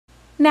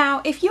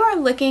Now, if you are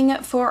looking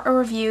for a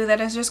review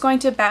that is just going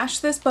to bash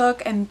this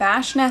book and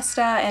bash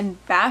Nesta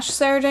and bash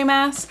Sarah J.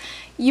 Maas,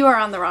 you are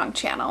on the wrong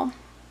channel.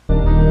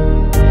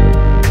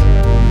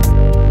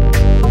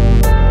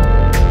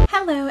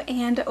 Hello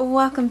and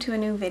welcome to a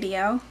new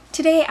video.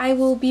 Today I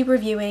will be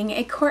reviewing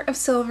A Court of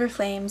Silver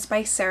Flames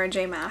by Sarah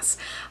J. Maas.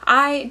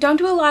 I don't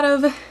do a lot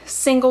of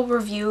single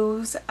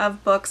reviews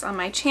of books on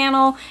my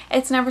channel.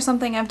 It's never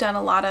something I've done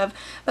a lot of,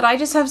 but I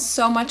just have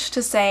so much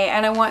to say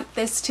and I want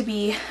this to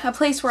be a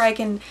place where I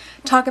can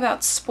talk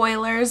about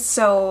spoilers,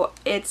 so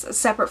it's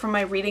separate from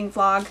my reading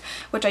vlog,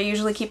 which I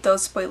usually keep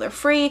those spoiler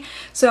free.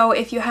 So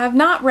if you have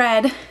not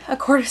read A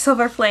Court of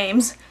Silver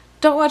Flames,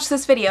 don't watch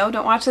this video.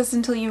 Don't watch this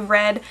until you've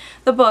read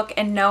the book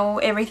and know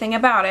everything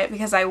about it,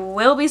 because I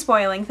will be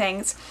spoiling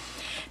things.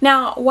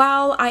 Now,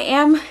 while I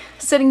am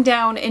sitting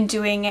down and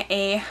doing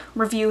a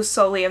review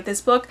solely of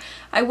this book,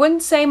 I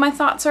wouldn't say my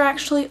thoughts are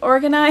actually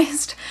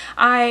organized.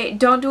 I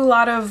don't do a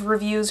lot of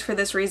reviews for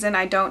this reason.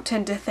 I don't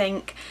tend to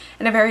think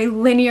in a very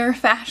linear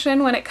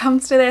fashion when it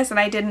comes to this, and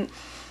I didn't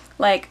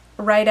like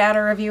write out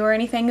a review or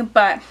anything,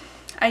 but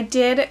I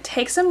did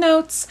take some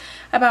notes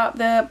about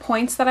the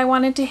points that I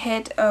wanted to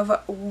hit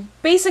of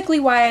basically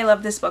why I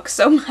love this book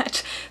so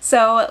much.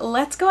 So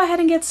let's go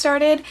ahead and get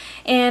started,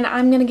 and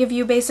I'm gonna give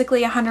you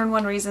basically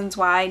 101 reasons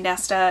why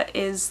Nesta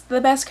is the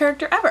best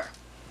character ever.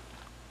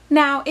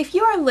 Now, if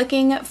you are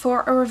looking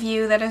for a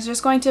review that is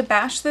just going to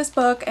bash this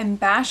book and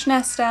bash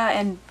Nesta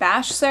and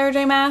bash Sarah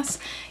J. Maas,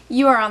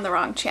 you are on the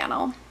wrong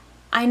channel.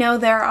 I know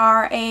there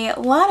are a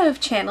lot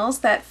of channels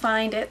that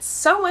find it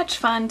so much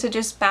fun to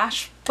just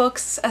bash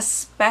books,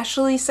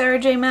 especially Sarah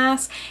J.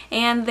 Maas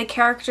and the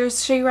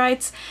characters she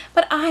writes,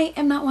 but I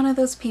am not one of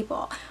those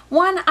people.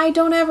 One, I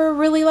don't ever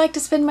really like to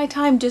spend my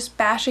time just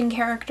bashing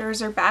characters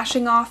or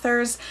bashing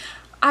authors.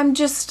 I'm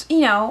just,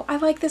 you know, I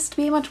like this to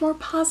be a much more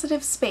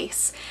positive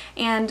space.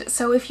 And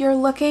so if you're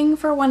looking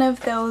for one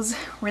of those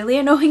really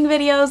annoying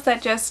videos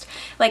that just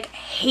like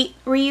hate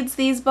reads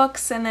these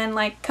books and then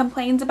like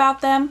complains about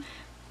them,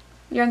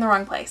 you're in the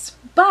wrong place.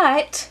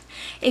 But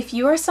if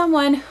you are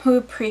someone who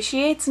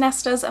appreciates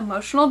Nesta's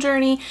emotional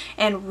journey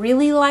and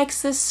really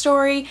likes this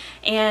story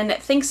and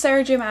thinks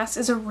Sarah J. Maas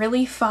is a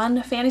really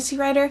fun fantasy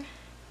writer,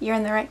 you're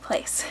in the right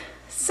place.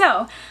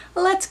 So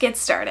let's get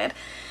started.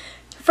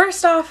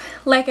 First off,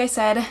 like I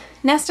said,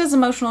 Nesta's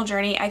emotional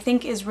journey I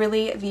think is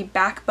really the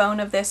backbone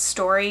of this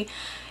story.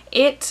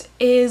 It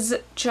is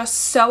just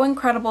so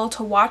incredible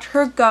to watch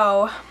her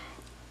go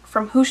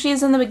from who she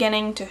is in the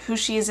beginning to who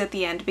she is at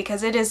the end,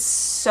 because it is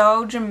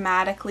so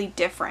dramatically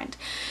different.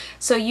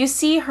 So you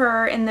see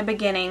her in the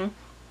beginning,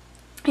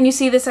 and you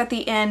see this at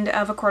the end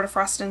of A Court of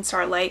Frost and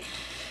Starlight.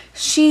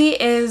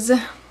 She is,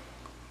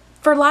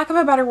 for lack of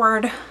a better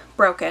word,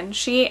 broken.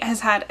 She has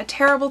had a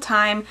terrible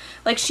time.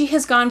 Like, she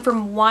has gone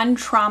from one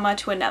trauma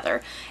to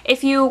another.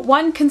 If you,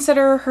 one,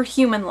 consider her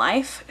human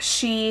life,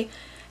 she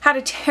had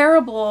a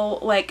terrible,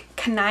 like,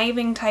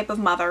 conniving type of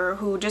mother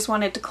who just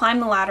wanted to climb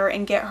the ladder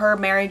and get her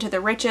married to the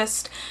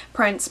richest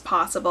prince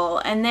possible.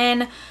 And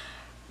then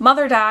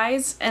mother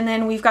dies, and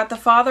then we've got the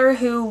father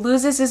who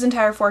loses his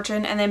entire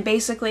fortune and then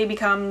basically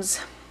becomes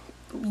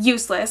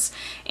useless.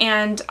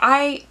 And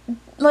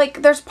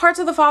there's parts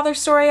of the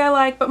father's story I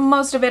like, but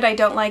most of it I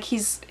don't like.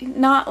 He's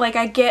not, like,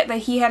 I get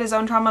that he had his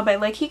own trauma,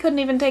 but like he couldn't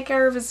even take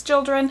care of his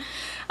children.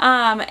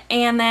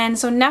 And then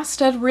so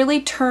Nesta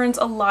really turns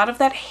a lot of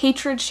that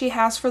hatred she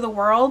has for the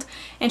world,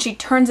 and she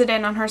turns it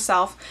in on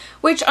herself,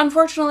 which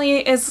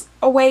unfortunately is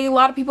a way a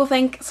lot of people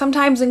think,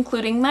 sometimes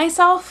including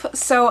myself.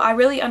 So I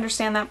really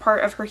understand that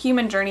part of her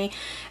human journey.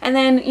 And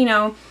then, you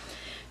know,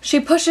 she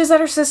pushes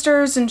at her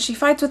sisters and she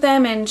fights with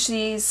them, and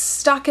she's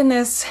stuck in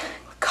this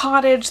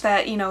cottage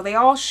that, you know, they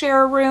all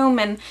share a room,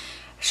 and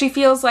she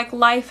feels like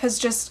life has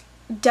just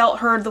dealt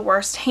her the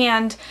worst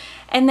hand.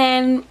 And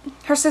then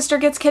her sister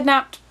gets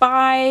kidnapped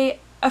by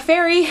a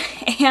fairy,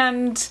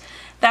 and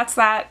that's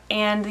that.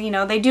 And, you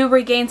know, they do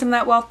regain some of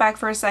that wealth back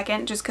for a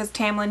second just because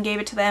Tamlin gave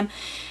it to them.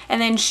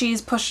 And then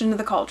she's pushed into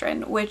the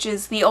cauldron, which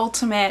is the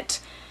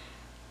ultimate,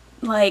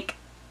 like,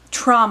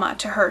 trauma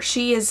to her.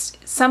 She is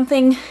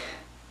something,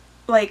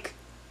 like,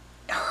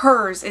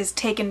 hers is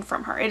taken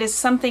from her. It is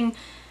something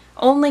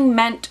only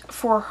meant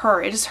for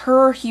her. It is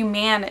her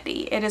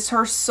humanity. It is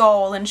her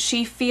soul, and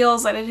she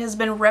feels that it has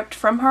been ripped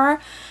from her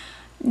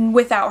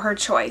without her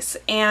choice.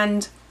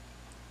 And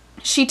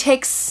she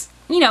takes,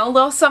 you know, a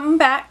little something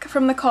back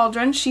from the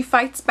cauldron. She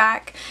fights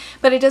back,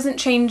 but it doesn't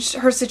change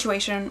her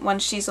situation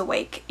once she's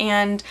awake.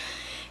 And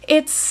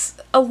it's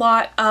a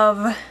lot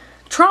of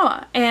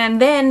trauma.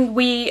 And then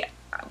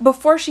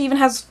before she even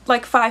has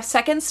like 5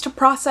 seconds to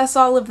process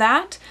all of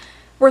that,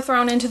 we're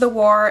thrown into the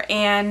war,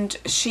 and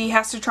she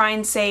has to try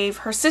and save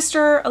her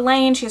sister,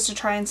 Elaine. She has to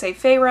try and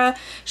save Feyre.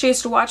 She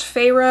has to watch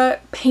Feyre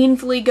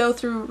painfully go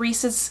through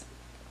Rhys's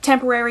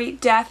temporary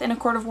death in a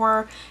court of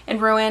war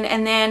and ruin,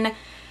 and then,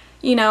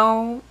 you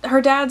know,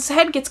 her dad's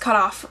head gets cut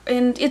off,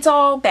 and it's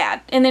all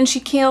bad. And then she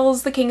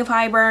kills the King of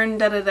Highburn,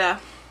 da-da-da.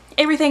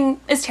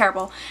 Everything is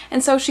terrible.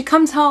 And so she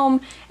comes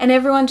home, and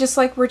everyone just,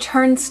 like,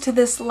 returns to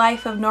this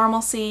life of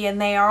normalcy, and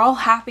they are all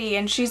happy,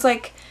 and she's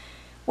like,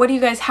 what are you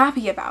guys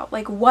happy about?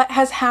 Like, what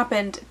has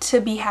happened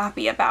to be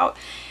happy about?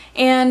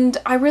 And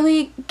I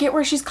really get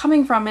where she's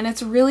coming from, and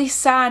it's really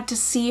sad to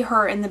see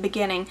her in the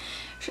beginning,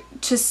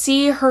 to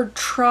see her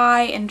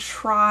try and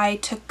try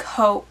to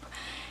cope,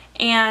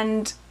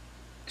 and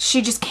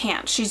she just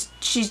can't. She's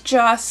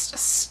just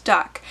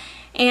stuck.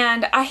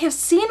 And I have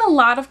seen a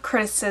lot of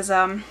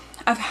criticism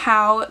of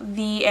how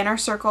the inner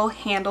circle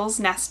handles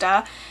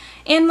Nesta,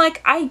 and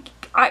like I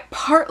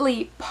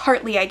partly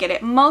I get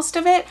it. Most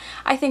of it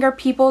I think are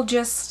people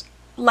just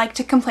like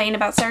to complain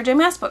about Sarah J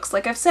Maas books,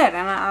 like I've said,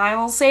 and I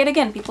will say it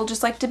again, people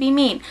just like to be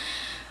mean.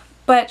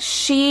 But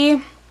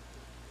she,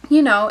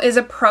 you know, is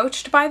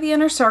approached by the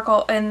inner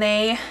circle, and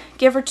they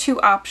give her two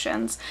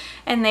options,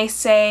 and they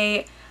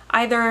say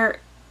either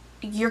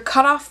you're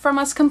cut off from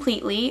us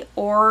completely,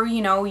 or,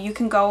 you know, you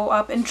can go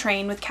up and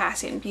train with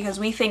Cassian, because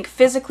we think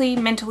physically,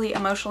 mentally,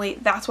 emotionally,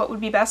 that's what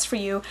would be best for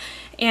you,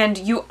 and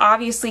you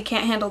obviously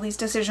can't handle these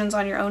decisions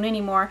on your own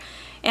anymore.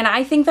 And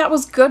I think that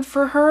was good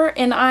for her,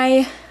 and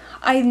I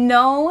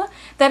know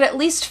that at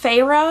least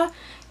Feyre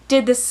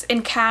did this,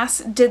 and Cass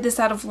did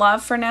this out of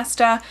love for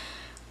Nesta.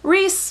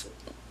 Rhys,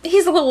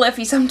 he's a little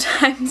iffy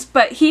sometimes,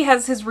 but he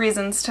has his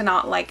reasons to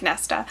not like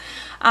Nesta.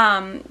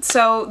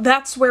 So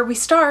that's where we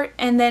start,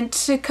 and then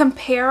to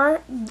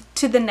compare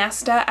to the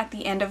Nesta at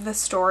the end of the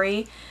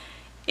story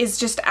is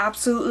just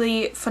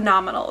absolutely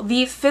phenomenal.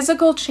 The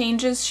physical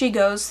changes she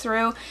goes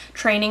through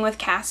training with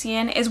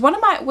Cassian was one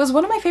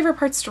of my favorite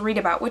parts to read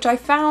about, which I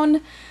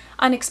found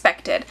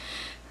unexpected.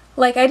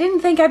 Like, I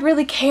didn't think I'd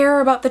really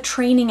care about the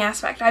training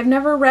aspect. I've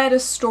never read a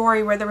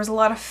story where there was a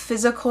lot of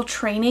physical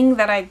training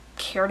that I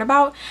cared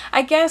about.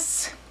 I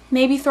guess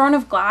maybe Throne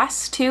of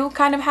Glass too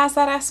kind of has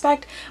that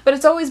aspect, but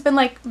it's always been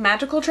like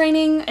magical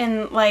training,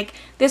 and like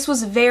this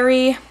was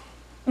very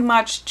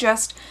much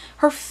just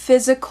her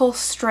physical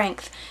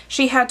strength.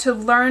 She had to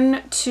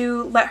learn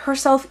to let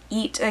herself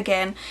eat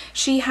again.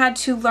 She had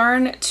to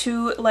learn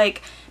to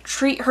like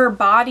treat her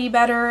body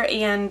better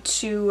and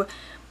to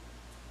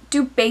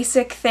do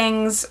basic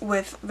things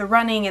with the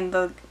running and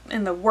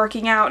the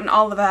working out and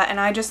all of that, and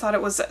I just thought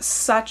it was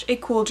such a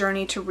cool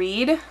journey to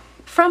read.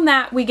 From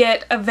that, we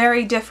get a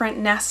very different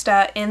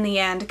Nesta in the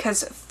end,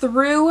 because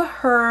through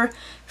her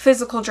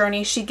physical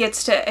journey, she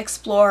gets to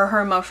explore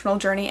her emotional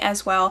journey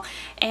as well.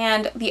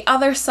 And the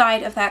other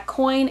side of that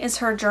coin is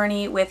her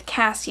journey with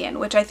Cassian,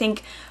 which I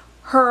think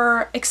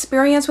her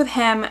experience with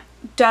him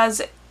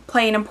does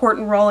play an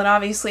important role in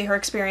obviously her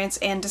experience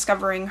in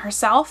discovering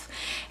herself.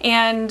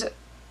 And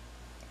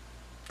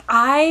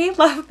I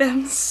love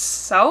them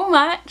so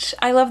much.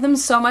 I love them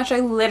so much. I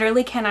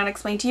literally cannot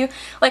explain to you.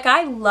 Like,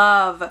 I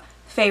love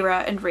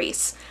Feyre and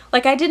Rhys.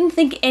 Like, I didn't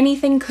think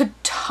anything could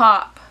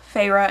top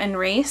Feyre and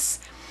Rhys.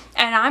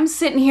 And I'm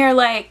sitting here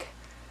like,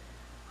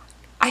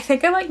 I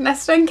think I like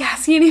Nesta and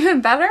Cassian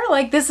even better.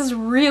 Like, this is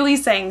really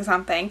saying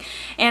something.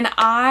 And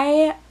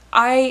I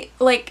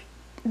like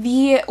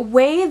the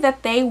way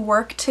that they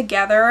work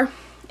together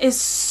is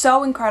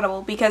so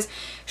incredible, because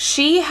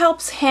she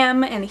helps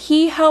him and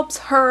he helps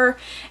her,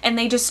 and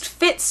they just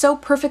fit so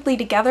perfectly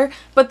together,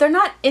 but they're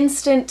not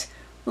instant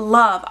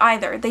love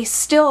either. They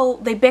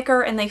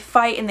bicker and they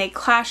fight and they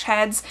clash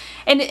heads,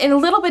 and in a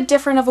little bit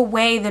different of a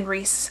way than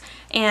Rhys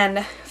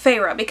and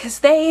Feyre, because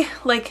they,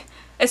 like,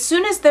 as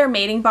soon as their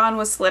mating bond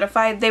was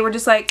solidified, they were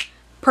just like,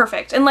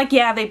 perfect. And like,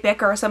 yeah, they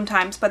bicker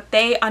sometimes, but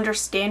they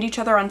understand each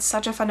other on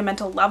such a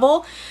fundamental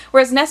level,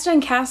 whereas Nesta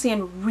and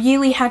Cassian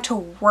really had to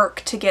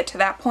work to get to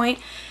that point.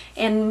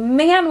 And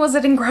man, was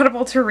it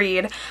incredible to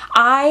read.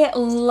 I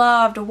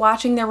loved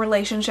watching their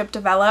relationship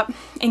develop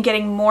and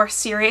getting more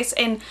serious,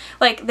 and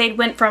like they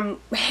went from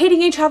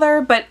hating each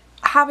other but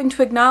having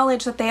to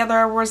acknowledge that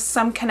there was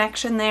some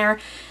connection there,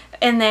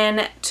 and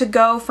then to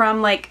go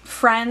from like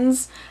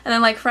friends and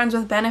then like friends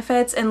with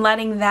benefits and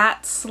letting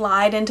that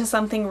slide into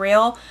something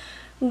real.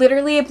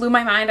 Literally, it blew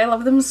my mind. I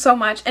love them so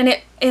much, and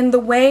in the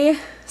way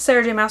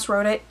Sarah J Maas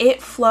wrote it,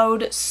 it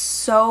flowed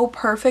so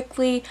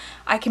perfectly.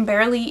 I can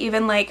barely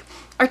even like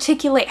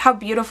articulate how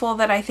beautiful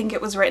that I think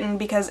it was written,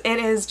 because it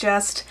is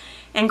just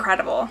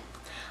incredible.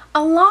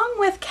 Along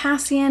with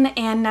Cassian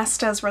and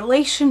Nesta's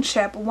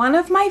relationship, one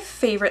of my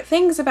favorite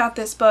things about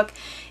this book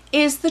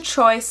is the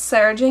choice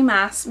Sarah J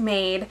Maas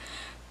made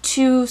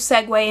to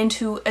segue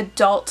into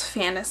adult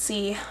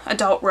fantasy,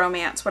 adult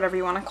romance, whatever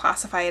you want to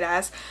classify it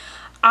as.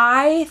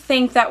 I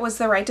think that was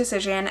the right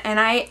decision, and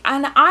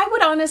I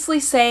would honestly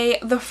say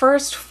the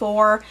first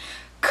 4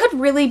 could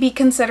really be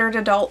considered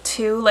adult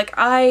too. Like,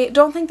 I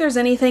don't think there's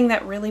anything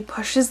that really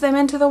pushes them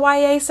into the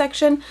YA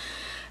section,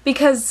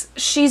 because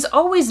she's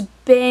always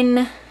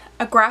been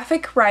a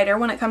graphic writer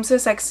when it comes to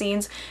sex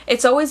scenes.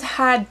 It's always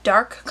had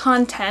dark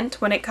content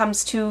when it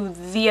comes to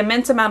the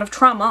immense amount of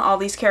trauma all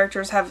these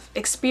characters have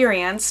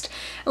experienced.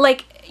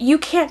 Like, you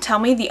can't tell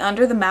me the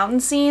Under the Mountain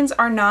scenes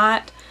are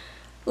not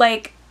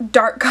like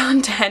dark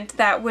content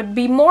that would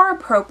be more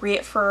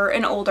appropriate for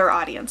an older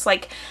audience.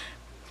 Like,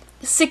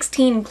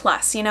 16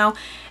 plus, you know?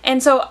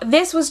 And so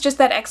this was just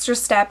that extra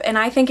step, and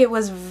I think it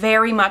was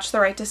very much the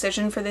right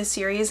decision for this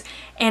series,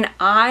 and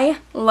I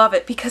love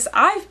it because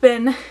I've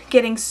been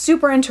getting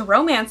super into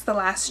romance the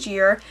last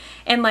year,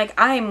 and like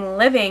I'm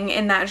living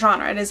in that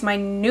genre. It is my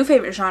new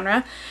favorite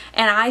genre,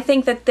 and I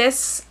think that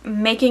this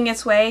making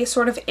its way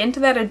sort of into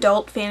that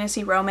adult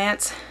fantasy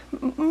romance,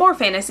 more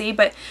fantasy,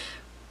 but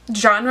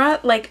genre,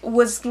 like,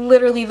 was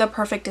literally the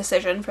perfect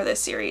decision for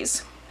this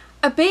series.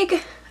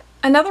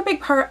 Another big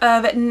part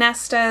of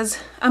Nesta's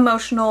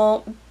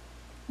emotional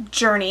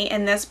journey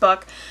in this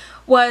book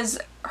was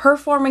her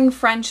forming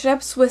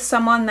friendships with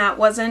someone that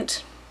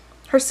wasn't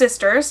her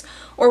sisters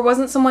or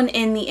wasn't someone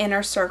in the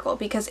inner circle,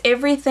 because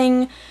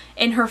everything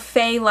in her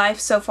fae life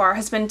so far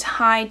has been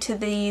tied to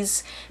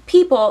these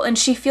people and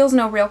she feels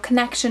no real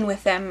connection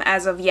with them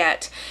as of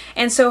yet.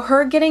 And so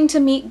her getting to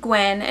meet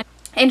Gwen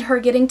and her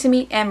getting to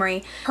meet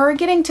Emery, her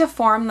getting to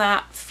form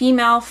that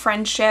female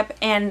friendship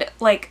and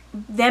like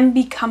them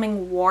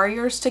becoming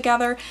warriors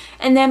together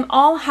and them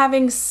all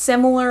having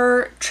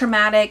similar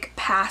traumatic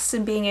pasts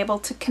and being able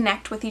to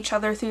connect with each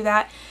other through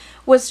that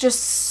was just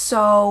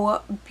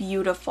so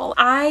beautiful.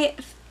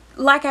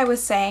 Like I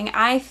was saying,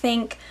 I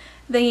think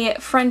the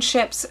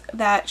friendships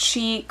that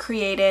she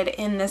created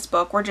in this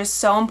book were just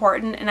so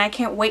important, and I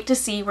can't wait to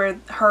see where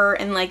her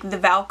and like the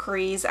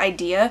Valkyrie's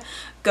idea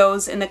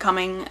goes in the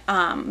coming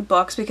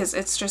books, because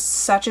it's just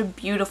such a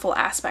beautiful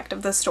aspect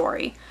of the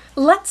story.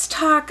 Let's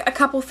talk a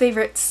couple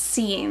favorite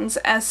scenes,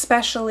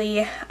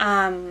 especially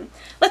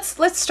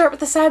let's start with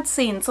the sad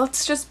scenes.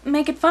 Let's just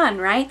make it fun,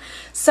 right?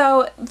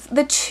 So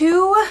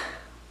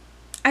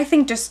I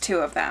think just two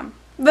of them.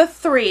 The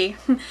three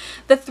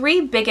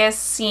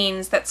biggest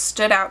scenes that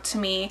stood out to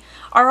me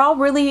are all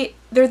really,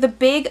 they're the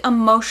big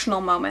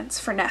emotional moments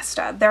for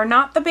Nesta. They're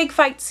not the big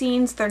fight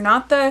scenes, they're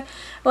not the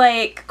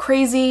like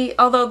crazy,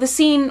 although the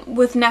scene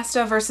with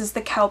Nesta versus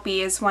the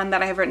Kelpie is one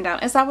that I have written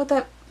down. Is that what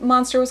that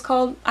monster was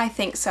called? I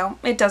think so.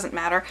 It doesn't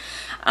matter.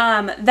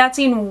 That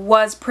scene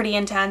was pretty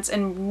intense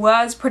and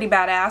was pretty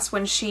badass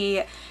when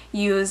she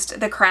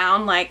used the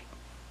crown. Like,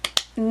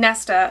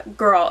 Nesta,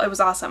 girl, it was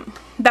awesome.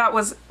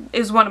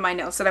 Is one of my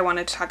notes that I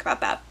wanted to talk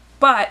about that.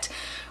 But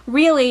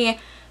really,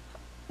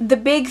 the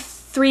big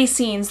three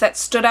scenes that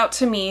stood out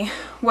to me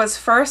was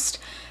first,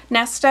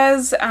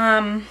 Nesta's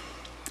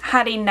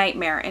had a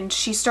nightmare and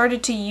she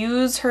started to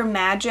use her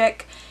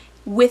magic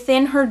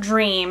within her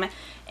dream,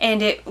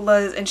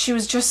 and she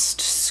was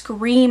just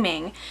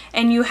screaming,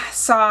 and you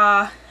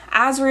saw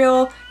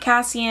Azriel,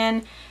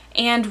 Cassian,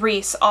 and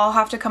Rhys all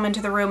have to come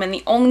into the room, and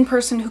the only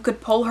person who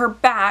could pull her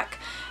back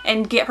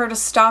and get her to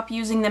stop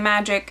using the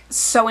magic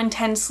so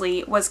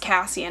intensely was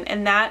Cassian.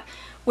 And that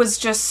was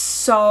just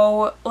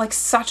so, like,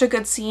 such a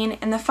good scene.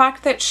 And the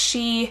fact that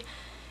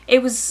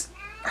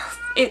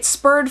it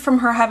spurred from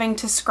her having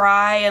to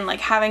scry and like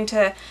having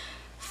to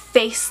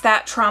face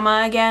that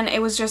trauma again.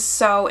 It was just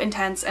so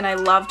intense, and I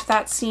loved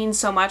that scene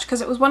so much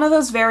because it was one of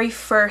those very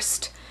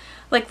first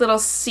like little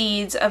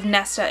seeds of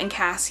Nesta and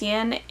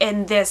Cassian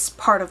in this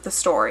part of the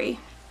story.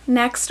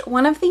 Next,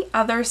 one of the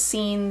other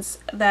scenes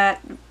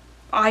that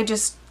I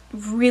just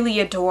really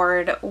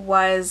adored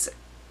was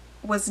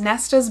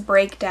Nesta's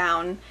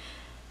breakdown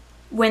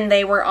when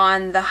they were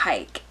on the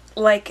hike.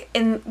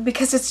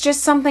 Because it's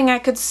just something I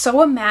could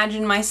so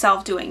imagine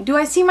myself doing. Do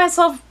I see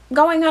myself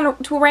going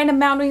to a random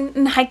mountain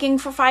and hiking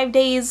for 5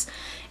 days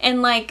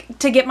and like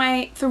to get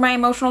through my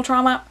emotional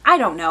trauma? I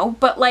don't know,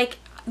 but like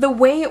the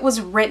way it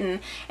was written,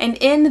 and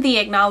in the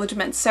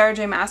acknowledgments, Sarah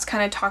J. Maas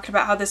kind of talked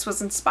about how this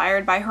was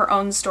inspired by her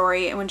own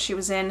story when she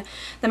was in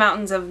the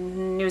mountains of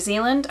New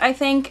Zealand, I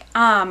think.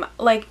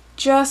 Like,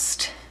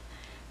 just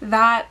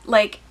that,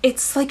 like,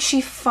 it's like she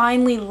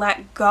finally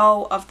let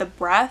go of the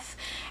breath.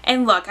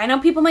 And look, I know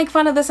people make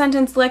fun of the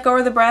sentence, let go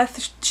of the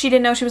breath she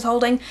didn't know she was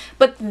holding,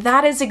 but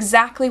that is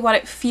exactly what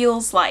it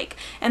feels like.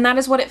 And that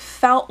is what it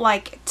felt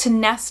like to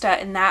Nesta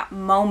in that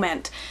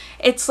moment.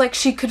 It's like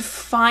she could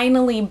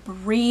finally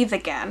breathe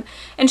again.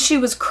 And she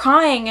was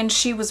crying and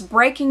she was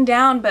breaking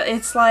down, but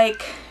it's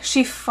like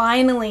she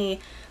finally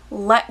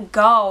let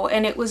go,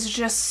 and it was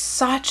just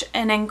such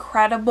an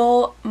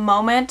incredible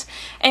moment.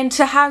 And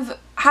to have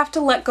to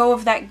let go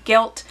of that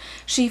guilt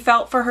she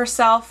felt for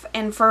herself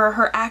and for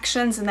her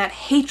actions, and that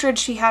hatred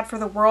she had for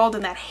the world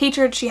and that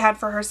hatred she had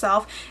for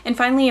herself, and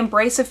finally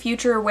embrace a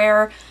future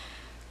where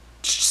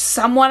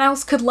someone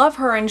else could love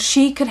her and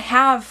she could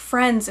have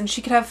friends and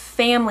she could have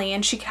family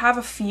and she could have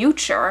a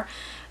future.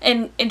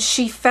 And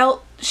she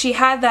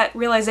had that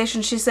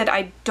realization. She said,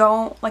 I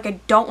don't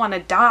want to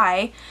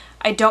die.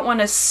 I don't want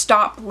to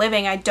stop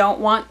living. I don't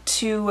want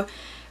to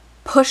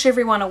push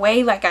everyone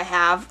away like I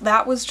have.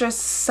 That was just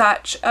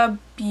such a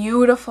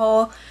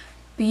beautiful,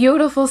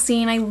 beautiful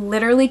scene. I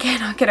literally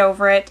cannot get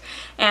over it.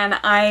 And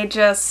I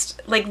just,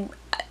 like,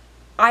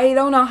 I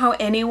don't know how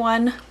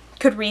anyone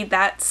could read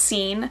that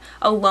scene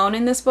alone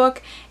in this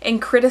book and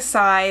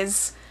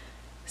criticize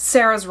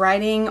Sarah's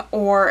writing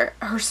or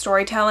her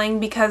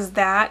storytelling, because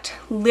that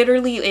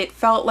literally, it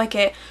felt like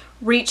it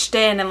reached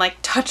in and like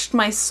touched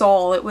my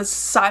soul. It was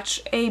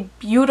such a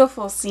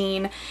beautiful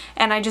scene,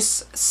 and I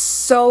just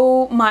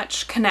so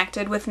much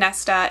connected with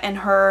Nesta and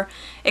her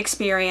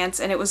experience,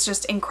 and it was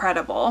just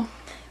incredible.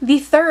 The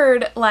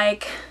third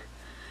like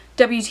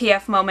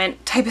WTF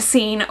moment type of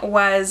scene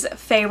was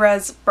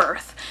Feyre's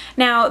birth.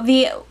 Now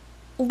the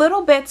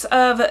little bits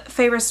of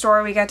Feyre's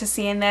story we got to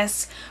see in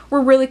this were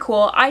really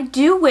cool. I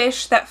do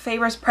wish that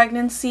Feyre's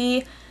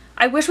pregnancy,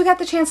 I wish we got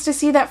the chance to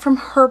see that from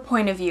her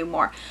point of view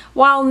more.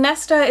 While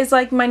Nesta is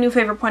like my new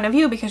favorite point of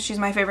view because she's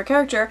my favorite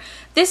character,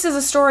 this is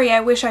a story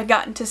I wish I'd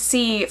gotten to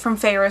see from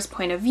Feyre's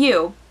point of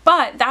view.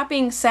 But that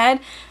being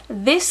said,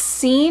 this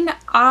scene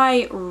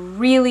I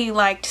really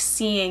liked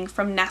seeing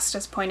from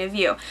Nesta's point of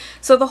view.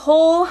 So the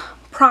whole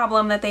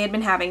problem that they had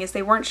been having is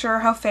they weren't sure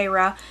how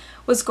Feyre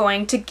was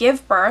going to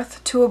give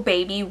birth to a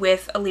baby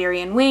with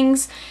Illyrian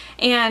wings,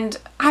 and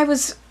I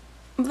was,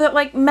 the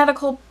like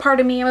medical part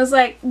of me, I was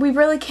like, we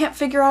really can't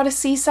figure out a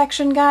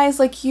C-section, guys.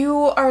 Like, you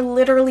are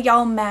literally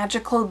all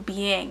magical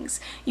beings.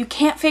 You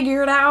can't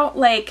figure it out.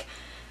 Like,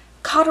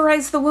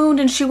 cauterize the wound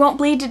and she won't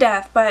bleed to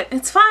death, but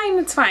it's fine,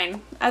 it's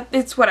fine.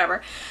 It's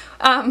whatever.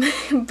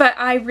 But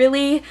I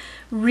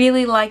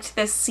really liked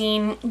this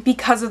scene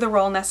because of the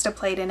role Nesta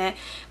played in it.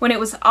 When it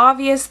was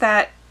obvious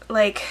that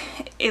like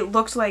it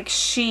looked like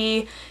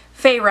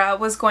Feyre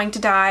was going to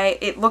die,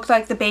 it looked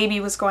like the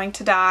baby was going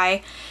to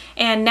die,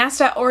 and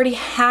Nesta already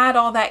had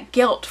all that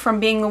guilt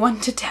from being the one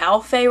to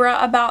tell Feyre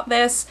about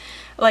this,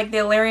 like the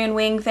Illyrian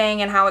wing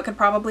thing and how it could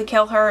probably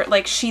kill her.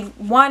 Like, she,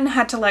 one,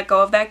 had to let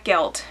go of that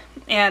guilt,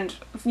 and,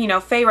 you know,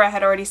 Feyre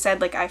had already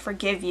said, like, I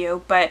forgive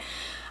you, but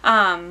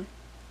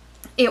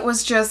it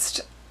was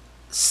just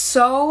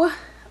so,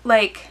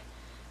 like,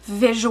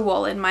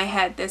 visual in my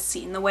head, this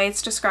scene, the way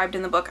it's described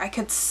in the book. I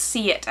could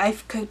see it, I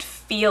could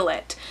feel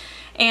it,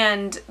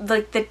 and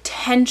like the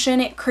tension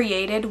it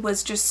created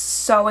was just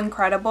so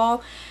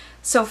incredible.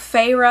 So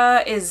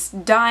Feyre is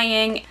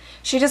dying,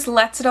 she just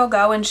lets it all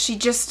go, and she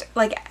just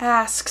like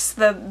asks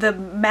the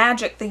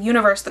magic, the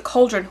universe, the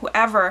cauldron,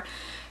 whoever,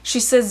 she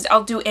says,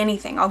 I'll do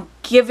anything, I'll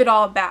give it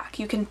all back,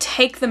 you can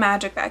take the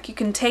magic back, you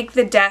can take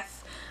the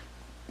death,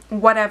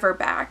 whatever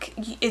back,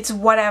 it's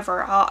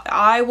whatever,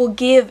 I will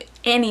give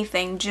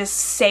anything, just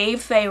save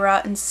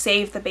Feyre and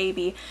save the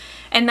baby.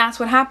 And that's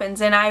what happens,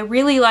 and I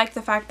really like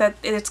the fact that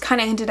it's kind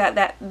of hinted at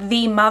that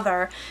the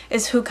mother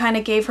is who kind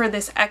of gave her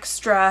this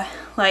extra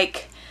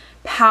like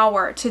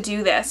power to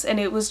do this, and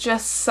it was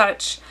just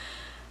such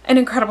an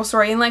incredible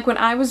story. And like when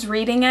I was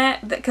reading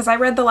it, because I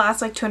read the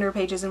last like 200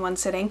 pages in one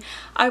sitting,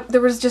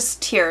 there was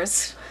just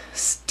tears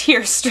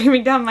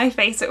streaming down my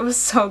face. It was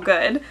so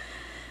good.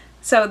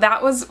 So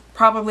that was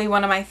probably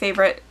one of my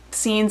favorite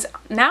scenes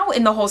now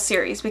in the whole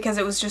series because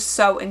it was just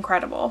so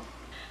incredible.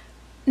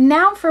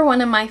 Now for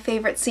one of my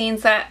favorite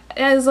scenes that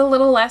is a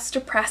little less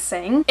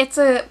depressing. It's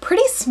a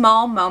pretty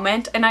small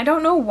moment, and I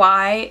don't know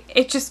why,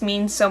 it just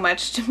means so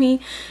much to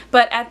me,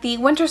 but at the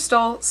winter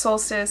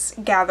solstice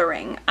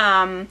gathering,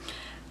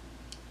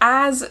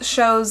 Az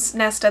shows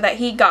Nesta that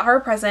he got her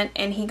a present,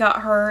 and he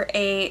got her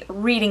a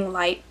reading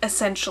light,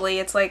 essentially.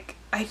 It's like,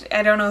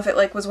 I don't know if it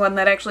like was one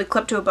that actually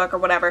clipped to a book or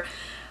whatever,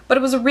 but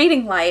it was a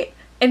reading light,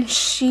 and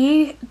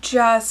she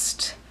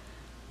just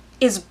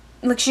is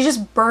like, she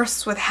just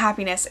bursts with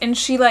happiness, and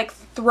she like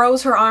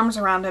throws her arms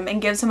around him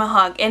and gives him a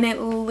hug, and it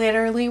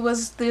literally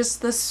was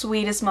just the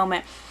sweetest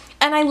moment.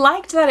 And I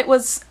liked that it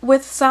was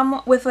with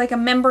like a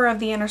member of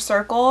the inner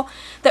circle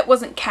that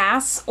wasn't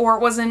Cass or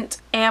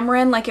wasn't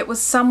Amren, like it was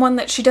someone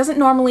that she doesn't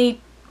normally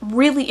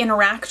really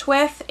interact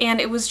with, and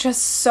it was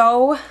just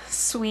so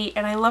sweet,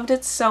 and I loved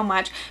it so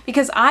much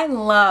because I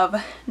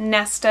love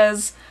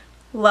Nesta's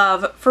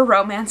love for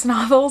romance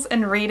novels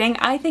and reading.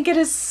 I think it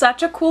is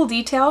such a cool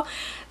detail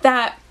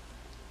that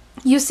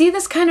you see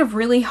this kind of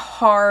really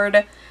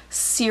hard,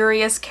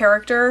 serious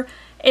character,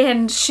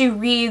 and she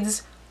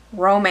reads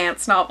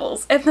romance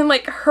novels. And then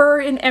like her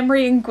and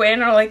Emery and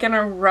Gwyn are like in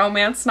a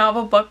romance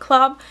novel book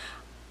club.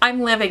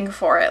 I'm living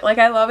for it. Like,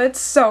 I love it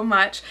so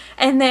much.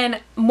 And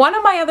then one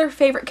of my other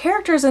favorite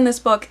characters in this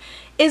book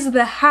is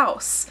the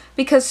house,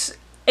 because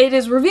it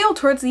is revealed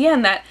towards the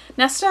end that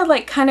Nesta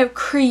like kind of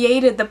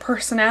created the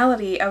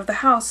personality of the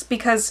house,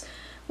 because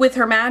with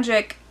her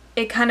magic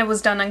it kind of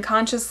was done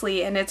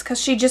unconsciously, and it's because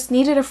she just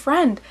needed a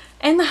friend,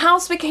 and the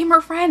house became her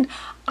friend.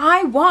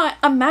 I want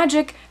a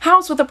magic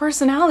house with a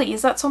personality.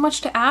 Is that so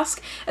much to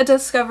ask? A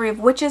Discovery of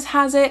Witches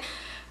has it.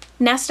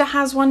 Nesta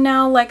has one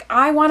now. Like,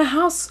 I want a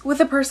house with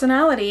a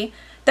personality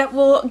that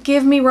will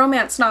give me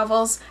romance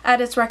novels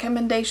at its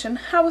recommendation.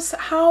 How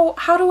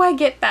do I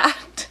get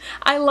that?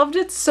 I loved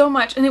it so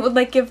much, and it would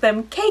like give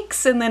them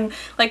cakes and then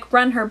like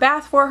run her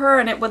bath for her,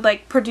 and it would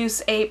like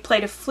produce a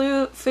plate of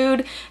food,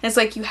 and it's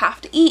like, you have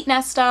to eat,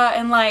 Nesta,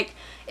 and like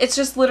it's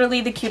just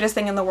literally the cutest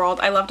thing in the world.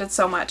 I loved it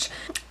so much.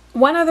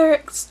 One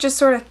other just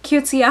sort of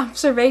cutesy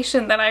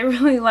observation that I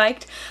really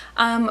liked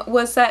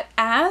was that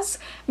Az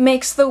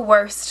makes the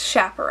worst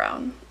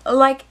chaperone,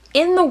 like,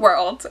 in the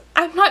world.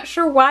 I'm not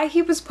sure why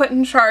he was put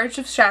in charge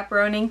of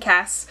chaperoning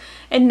Cass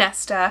and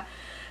Nesta,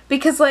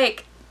 because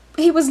like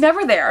he was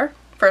never there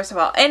first of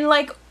all. And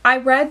like, I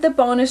read the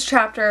bonus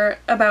chapter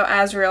about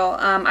Azriel.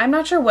 I'm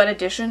not sure what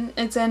edition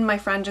it's in. My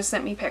friend just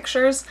sent me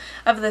pictures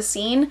of the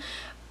scene.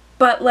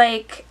 But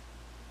like,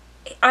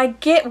 I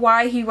get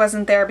why he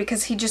wasn't there,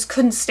 because he just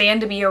couldn't stand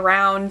to be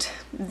around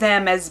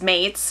them as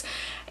mates.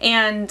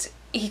 And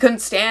he couldn't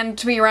stand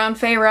to be around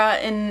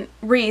Feyre and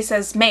Rhys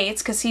as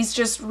mates, because he's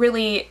just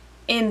really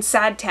in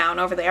Sad Town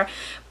over there.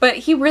 But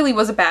he really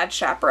was a bad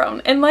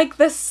chaperone. And like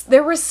this,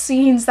 there were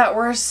scenes that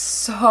were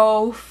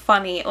so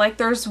funny. Like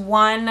there's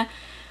one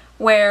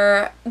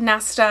where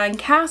Nesta and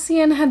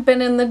Cassian had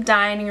been in the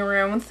dining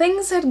room,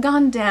 things had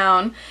gone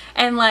down,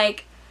 and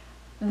like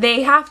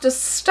they have to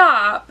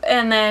stop,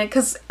 and then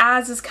because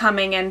Az is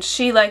coming and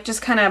she like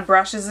just kind of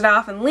brushes it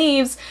off and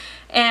leaves,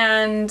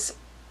 and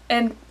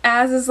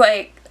Az is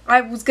like,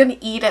 I was gonna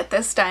eat at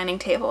this dining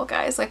table,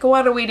 guys. Like,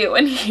 what are we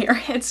doing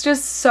here? It's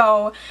just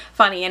so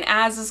funny. And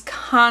Az is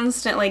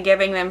constantly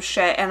giving them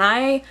shit, and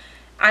I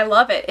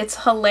love it.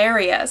 It's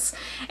hilarious.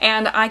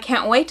 And I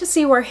can't wait to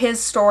see where his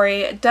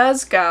story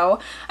does go.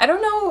 I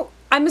don't know.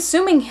 I'm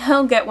assuming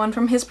he'll get one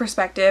from his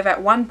perspective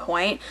at one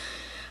point,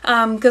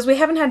 because we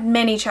haven't had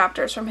many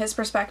chapters from his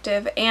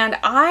perspective, and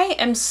I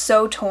am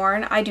so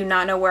torn. I do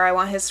not know where I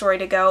want his story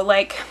to go.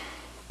 Like,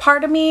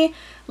 part of me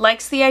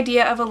likes the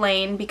idea of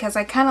Elaine, because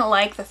I kind of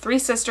like the three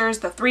sisters,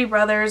 the three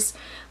brothers.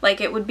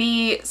 Like, it would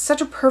be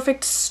such a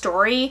perfect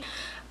story,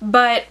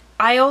 but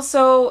I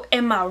also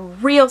am a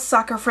real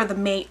sucker for the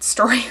mate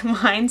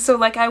storyline. So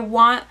like, I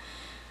want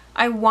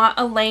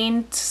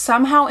Elaine to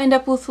somehow end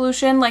up with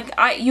Lucian. Like,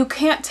 you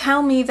can't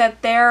tell me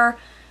that their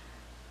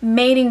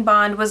mating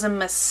bond was a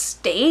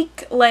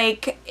mistake.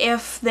 Like,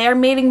 if their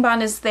mating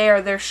bond is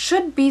there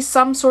should be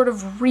some sort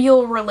of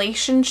real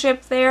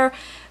relationship there,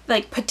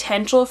 like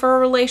potential for a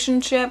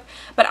relationship,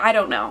 but I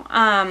don't know.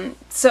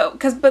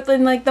 But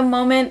then like the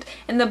moment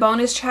in the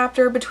bonus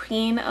chapter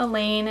between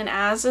Elaine and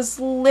Az is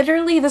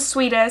literally the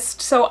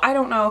sweetest, so I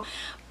don't know.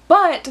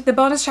 But the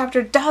bonus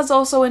chapter does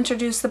also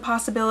introduce the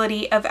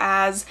possibility of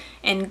Az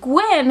and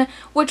Gwen,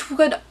 which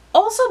would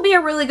also be a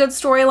really good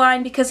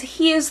storyline, because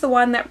he is the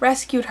one that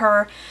rescued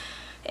her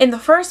in the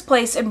first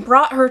place and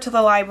brought her to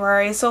the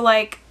library. So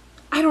like,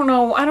 I don't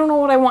know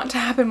what I want to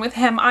happen with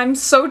him. I'm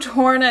so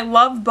torn. I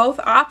love both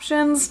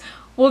options.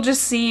 We'll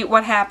just see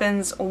what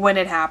happens when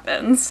it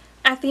happens.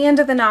 At the end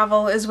of the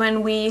novel is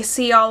when we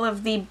see all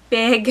of the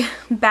big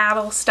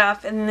battle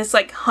stuff in this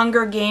like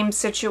Hunger Games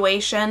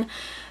situation.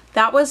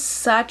 That was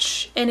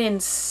such an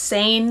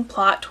insane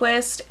plot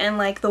twist, and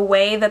like the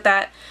way that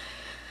that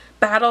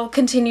battle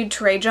continued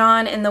to rage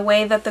on, and the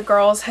way that the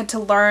girls had to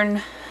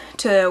learn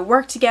to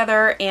work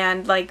together,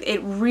 and like it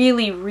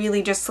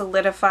really just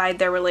solidified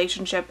their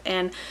relationship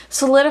and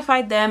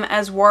solidified them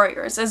as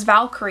warriors, as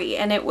Valkyrie,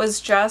 and it was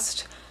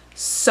just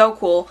so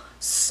cool.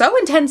 So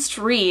intense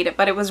to read,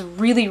 but it was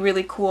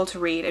really cool to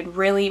read and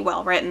really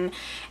well written.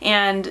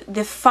 And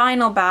the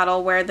final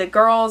battle where the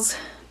girls,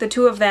 the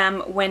two of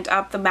them, went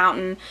up the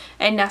mountain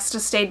and Nesta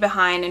stayed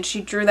behind and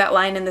she drew that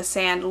line in the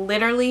sand.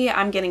 Literally,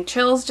 I'm getting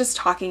chills just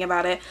talking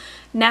about it.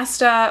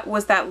 Nesta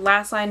was that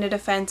last line of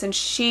defense, and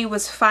she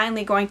was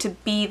finally going to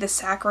be the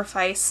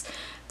sacrifice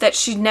that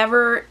she'd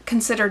never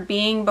considered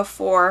being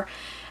before.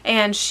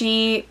 And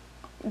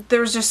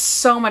there's just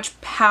so much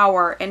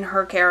power in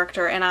her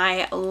character, and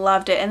I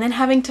loved it. And then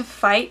having to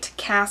fight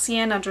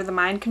Cassian under the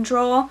mind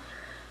control,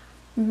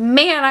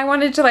 man, I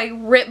wanted to like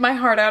rip my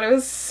heart out. It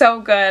was so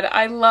good.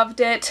 I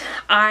loved it.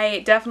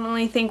 I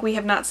definitely think we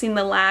have not seen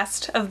the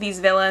last of these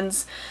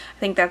villains. I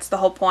think that's the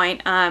whole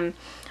point.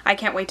 I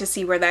can't wait to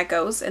see where that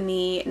goes in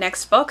the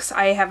next books.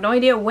 I have no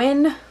idea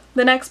when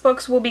the next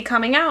books will be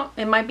coming out.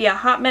 It might be a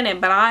hot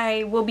minute, but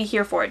I will be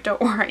here for it, don't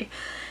worry.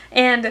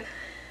 And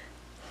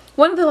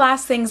one of the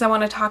last things I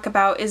want to talk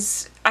about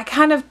is, I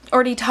kind of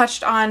already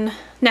touched on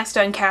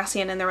Nesta and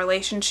Cassian and their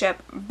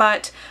relationship,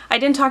 but I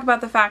didn't talk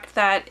about the fact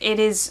that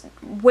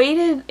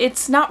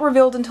it's not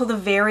revealed until the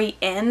very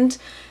end,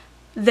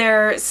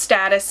 their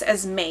status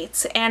as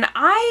mates. And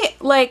I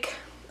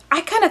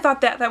kind of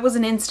thought that that was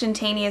an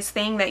instantaneous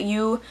thing that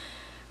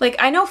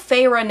I know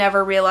Feyre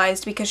never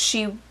realized because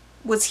she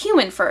was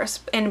human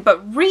first,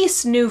 but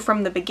Rhys knew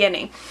from the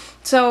beginning.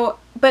 So,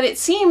 but it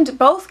seemed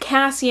both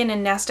Cassian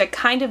and Nesta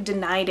kind of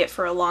denied it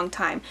for a long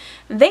time.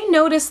 They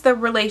noticed the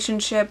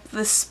relationship,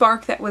 the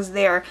spark that was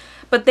there,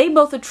 but they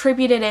both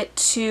attributed it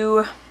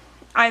to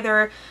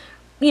either,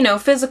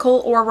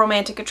 physical or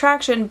romantic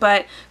attraction,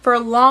 but for a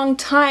long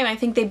time I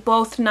think they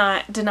both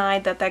not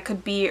denied that that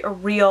could be a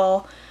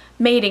real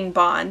mating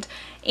bond.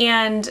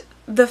 And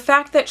the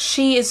fact that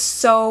she is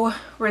so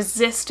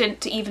resistant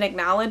to even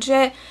acknowledge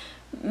it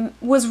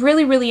was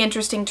really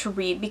interesting to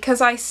read,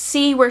 because I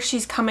see where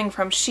she's coming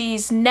from.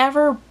 She's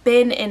never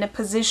been in a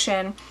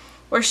position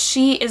where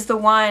she is the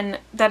one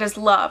that is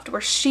loved,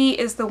 where she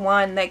is the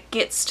one that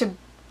gets to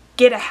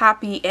get a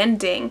happy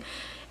ending,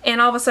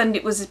 and all of a sudden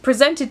it was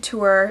presented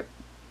to her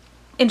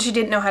and she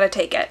didn't know how to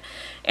take it.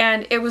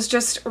 And it was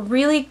just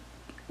really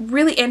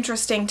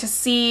interesting to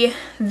see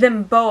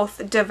them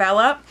both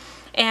develop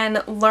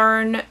and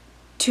learn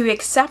to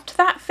accept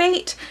that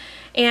fate.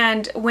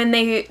 And when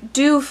they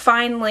do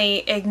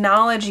finally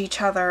acknowledge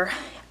each other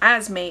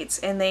as mates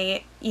and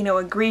they, you know,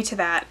 agree to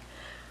that,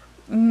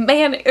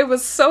 man, it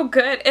was so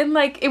good. And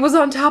like, it was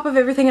on top of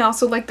everything else,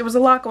 so like there was a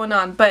lot going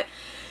on, but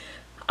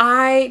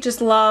I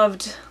just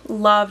loved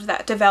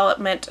that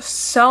development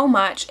so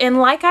much. And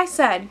like I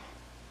said,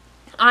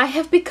 I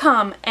have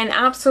become an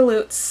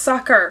absolute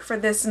sucker for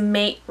this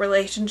mate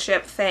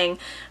relationship thing.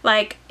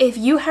 Like, if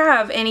you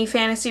have any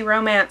fantasy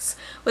romance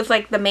with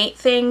like the mate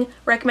thing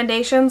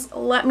recommendations,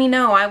 let me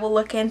know. I will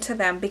look into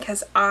them,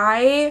 because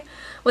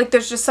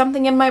there's just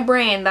something in my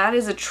brain that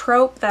is a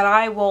trope that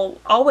I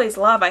will always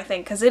love, I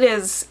think, because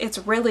it's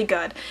really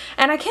good.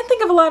 And I can't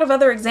think of a lot of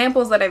other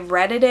examples that I've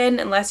read it in,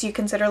 unless you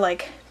consider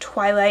like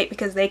Twilight,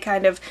 because they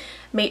kind of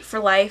mate for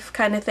life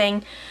kind of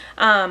thing.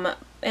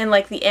 And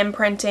like the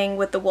imprinting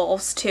with the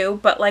wolves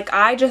too, but like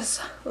I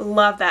just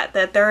love that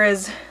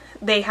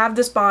they have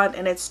this bond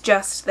and it's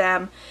just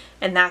them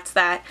and that's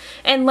that.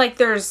 And like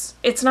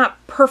it's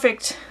not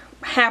perfect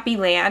happy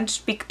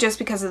land just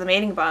because of the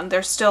mating bond.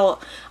 There's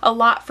still a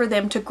lot for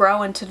them to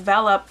grow and to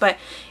develop, but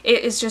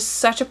it is just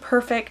such a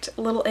perfect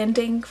little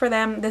ending for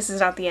them. This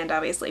is not the end,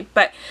 obviously,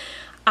 but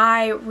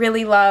I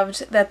really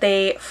loved that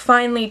they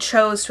finally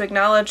chose to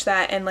acknowledge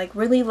that and like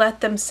really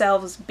let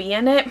themselves be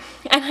in it.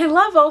 And I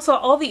love also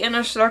all the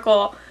inner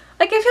circle.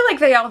 Like, I feel like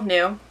they all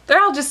knew.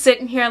 They're all just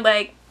sitting here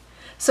like,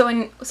 so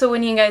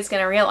when you guys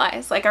gonna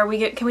realize? Like,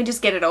 can we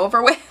just get it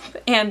over with?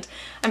 And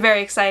I'm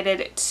very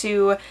excited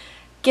to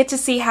get to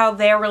see how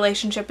their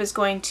relationship is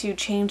going to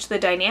change the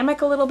dynamic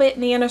a little bit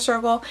in the inner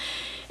circle.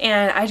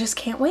 And I just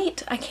can't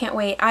wait. I can't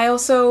wait. I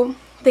also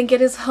think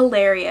it is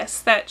hilarious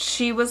that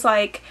she was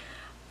like,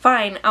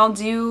 fine, I'll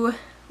do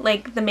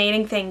like the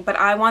mating thing, but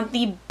I want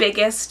the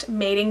biggest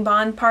mating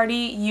bond party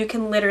you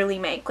can literally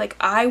make. Like,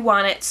 I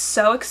want it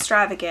so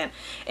extravagant.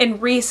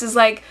 And Reese is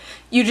like,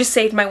 you just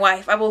saved my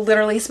wife. I will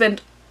literally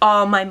spend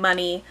all my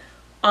money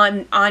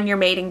on your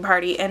mating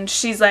party. And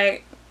she's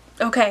like,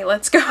 okay,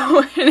 let's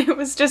go. And it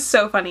was just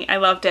so funny. I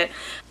loved it.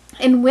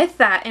 And with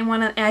that, and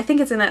I think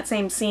it's in that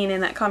same scene,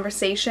 in that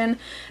conversation,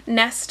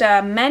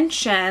 Nesta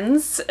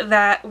mentions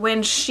that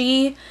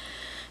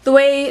the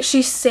way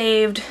she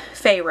saved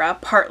Feyre,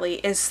 partly,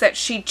 is that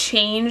she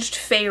changed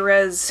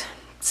Feyre's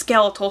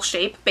skeletal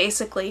shape,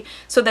 basically,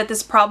 so that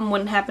this problem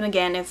wouldn't happen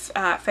again if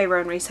Feyre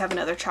and Rhys have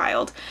another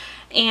child.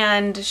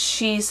 And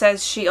she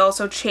says she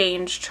also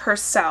changed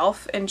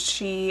herself, and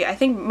she, I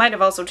think, might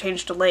have also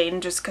changed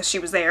Elaine just because she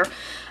was there.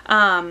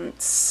 And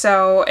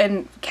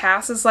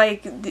Cass is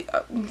like,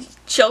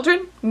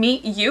 children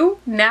meet you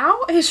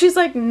now? And she's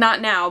like,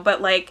 not now,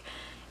 but like,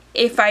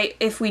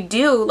 if we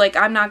do, like,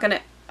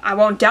 I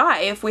won't die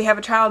if we have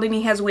a child and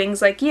he has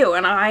wings like you.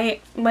 And I,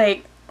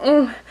 like,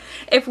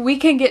 if we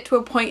can get to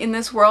a point in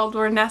this world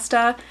where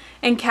Nesta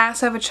and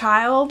Cass have a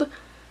child,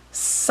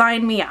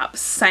 sign me up.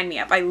 Sign me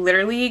up. I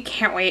literally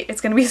can't wait.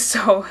 It's gonna be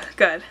so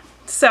good.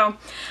 So,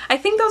 I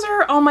think those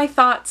are all my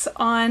thoughts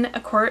on A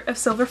Court of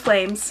Silver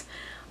Flames.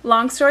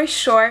 Long story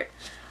short,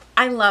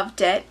 I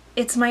loved it.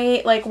 It's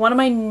one of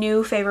my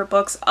new favorite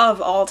books of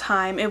all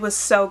time. It was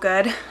so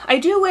good. I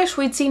do wish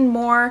we'd seen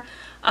more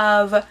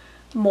of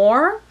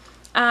Mor,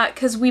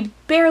 because we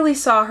barely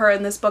saw her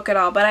in this book at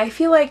all, but I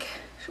feel like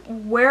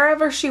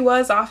wherever she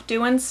was off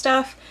doing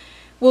stuff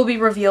will be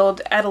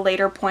revealed at a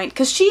later point,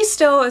 because she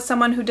still is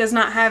someone who does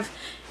not have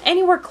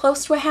anywhere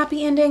close to a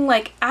happy ending.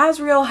 Like,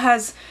 Asriel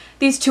has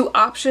these two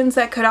options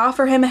that could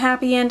offer him a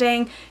happy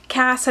ending.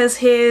 Cass has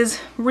his,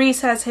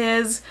 Rhys has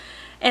his,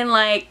 and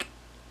like,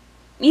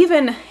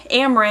 even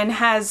Amren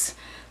has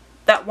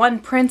that one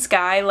prince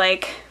guy.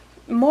 Like,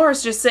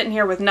 Mor's just sitting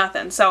here with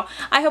nothing. So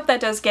I hope that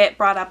does get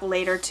brought up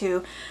later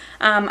too.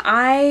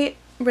 I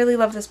really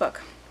love this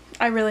book.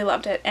 I really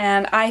loved it,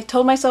 and I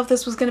told myself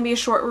this was going to be a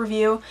short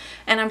review,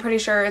 and I'm pretty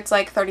sure it's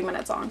like 30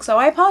 minutes long, so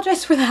I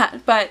apologize for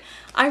that, but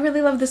I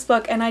really love this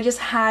book, and I just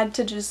had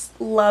to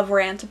love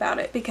rant about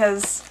it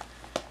because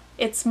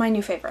it's my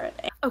new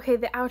favorite. Okay,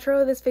 the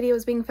outro of this video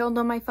is being filmed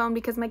on my phone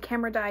because my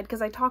camera died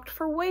because I talked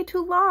for way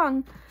too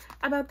long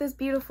about this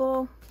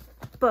beautiful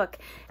book.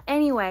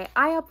 Anyway,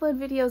 I upload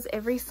videos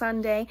every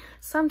Sunday,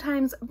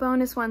 sometimes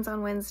bonus ones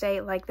on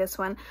Wednesday like this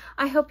one.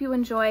 I hope you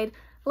enjoyed.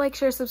 Like,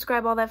 share,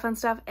 subscribe, all that fun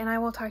stuff, and I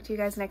will talk to you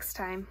guys next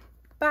time.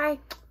 Bye!